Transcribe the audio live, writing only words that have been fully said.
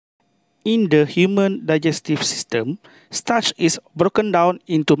In the human digestive system, starch is broken down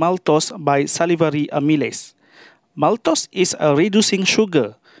into maltose by salivary amylase. Maltose is a reducing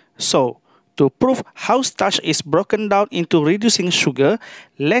sugar. So, to prove how starch is broken down into reducing sugar,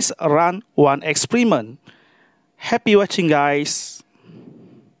 let's run one experiment. Happy watching, guys!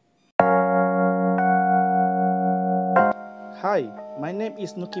 Hi, my name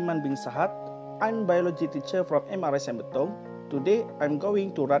is Nukiman bin Sahat. I'm biology teacher from MRSM BETONG. Today, I'm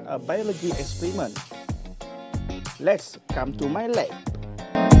going to run a biology experiment. Let's come to my lab.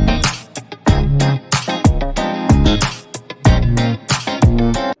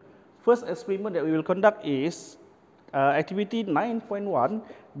 First experiment that we will conduct is activity 9.1,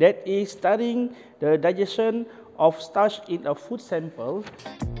 that is studying the digestion of starch in a food sample.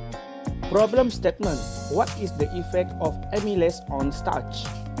 Problem statement: what is the effect of amylase on starch?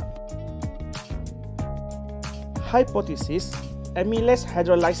 Hypothesis: amylase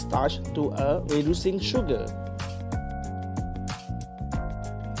hydrolyzes starch to a reducing sugar.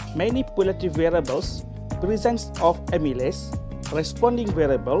 Manipulative variables: presence of amylase, responding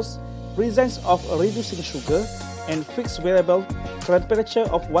variables, presence of a reducing sugar, and fixed variable temperature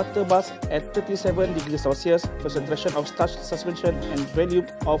of water bath at 37 degrees Celsius, concentration of starch suspension, and volume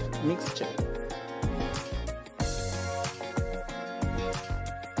of mixture.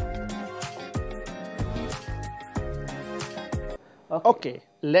 Okay,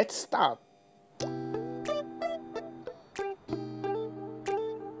 let's start.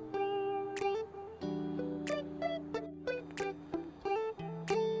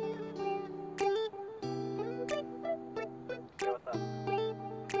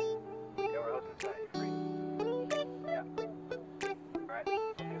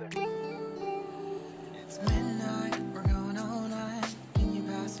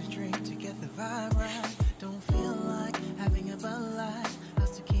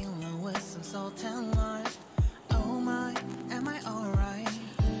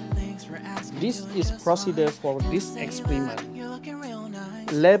 This is procedure for this experiment.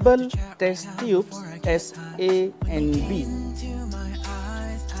 Label test tubes as A and B.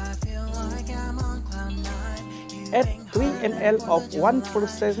 Add 3 ml of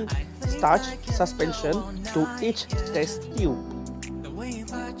 1% starch suspension to each test tube.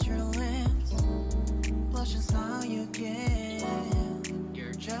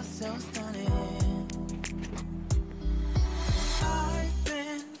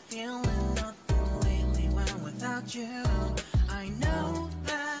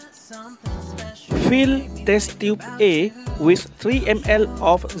 Fill test tube A with 3 ml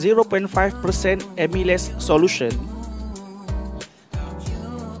of 0.5% amylase solution.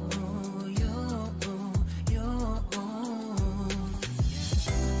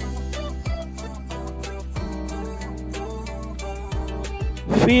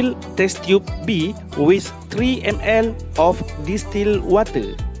 Fill test tube B with 3 ml of distilled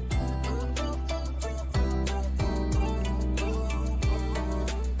water.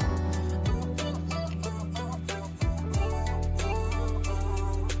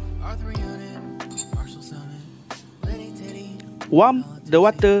 Warm the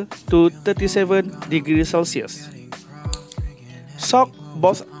water to 37 degrees Celsius. Soak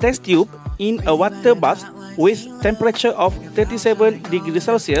both test tubes in a water bath with temperature of 37 degrees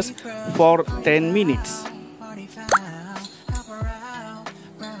Celsius for 10 minutes.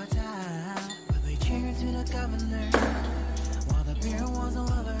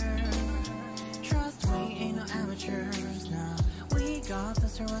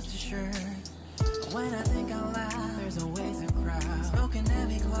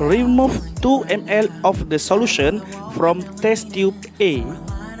 Remove 2 ml of the solution from test tube A.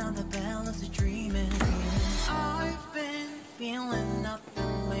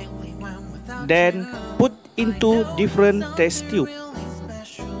 Then put into different test tube.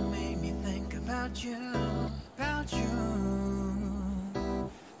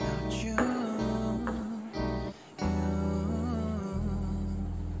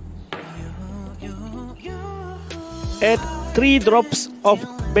 Add 3 drops of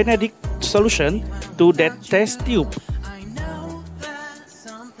Benedict solution to that test tube.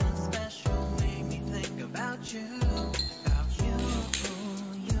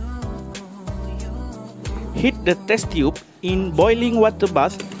 Heat the test tube in boiling water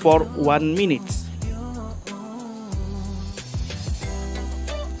bath for 1 minute.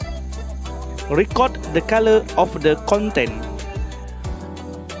 Record the color of the content.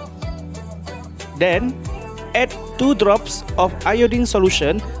 Then add 2 drops of iodine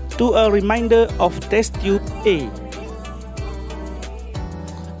solution to a remainder of test tube A.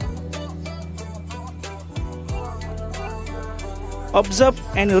 Observe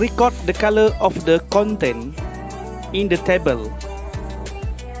and record the color of the content in the table.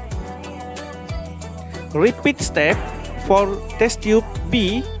 Repeat step for test tube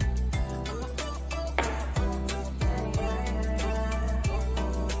B.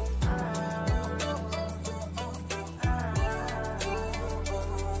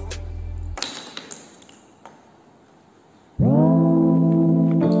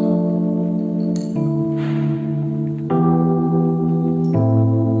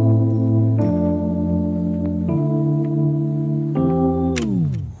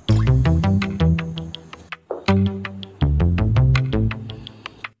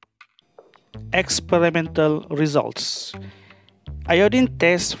 Experimental results. Iodine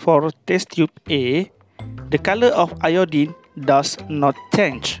test for test tube A. The color of iodine does not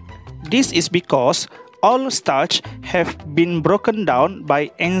change. This is because all starch have been broken down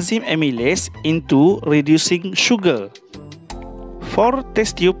by enzyme amylase into reducing sugar. For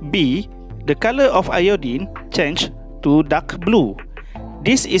test tube B, the color of iodine changed to dark blue.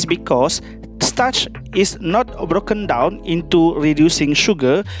 This is because starch is not broken down into reducing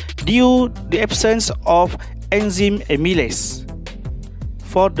sugar due to the absence of enzyme amylase.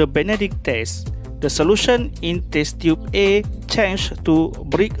 For the Benedict test, the solution in test tube A changed to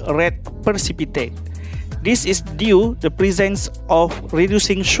brick red precipitate. This is due to the presence of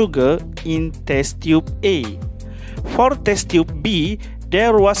reducing sugar in test tube A. For test tube B,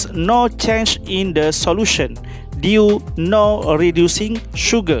 there was no change in the solution due to no reducing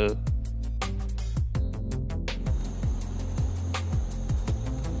sugar.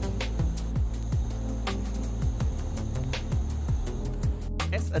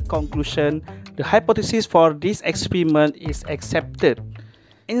 As a conclusion, the hypothesis for this experiment is accepted.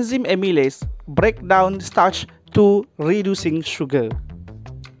 Enzyme amylase break down starch to reducing sugar.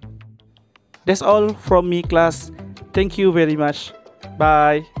 That's all from me, class. Thank you very much.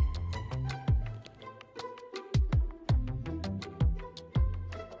 Bye.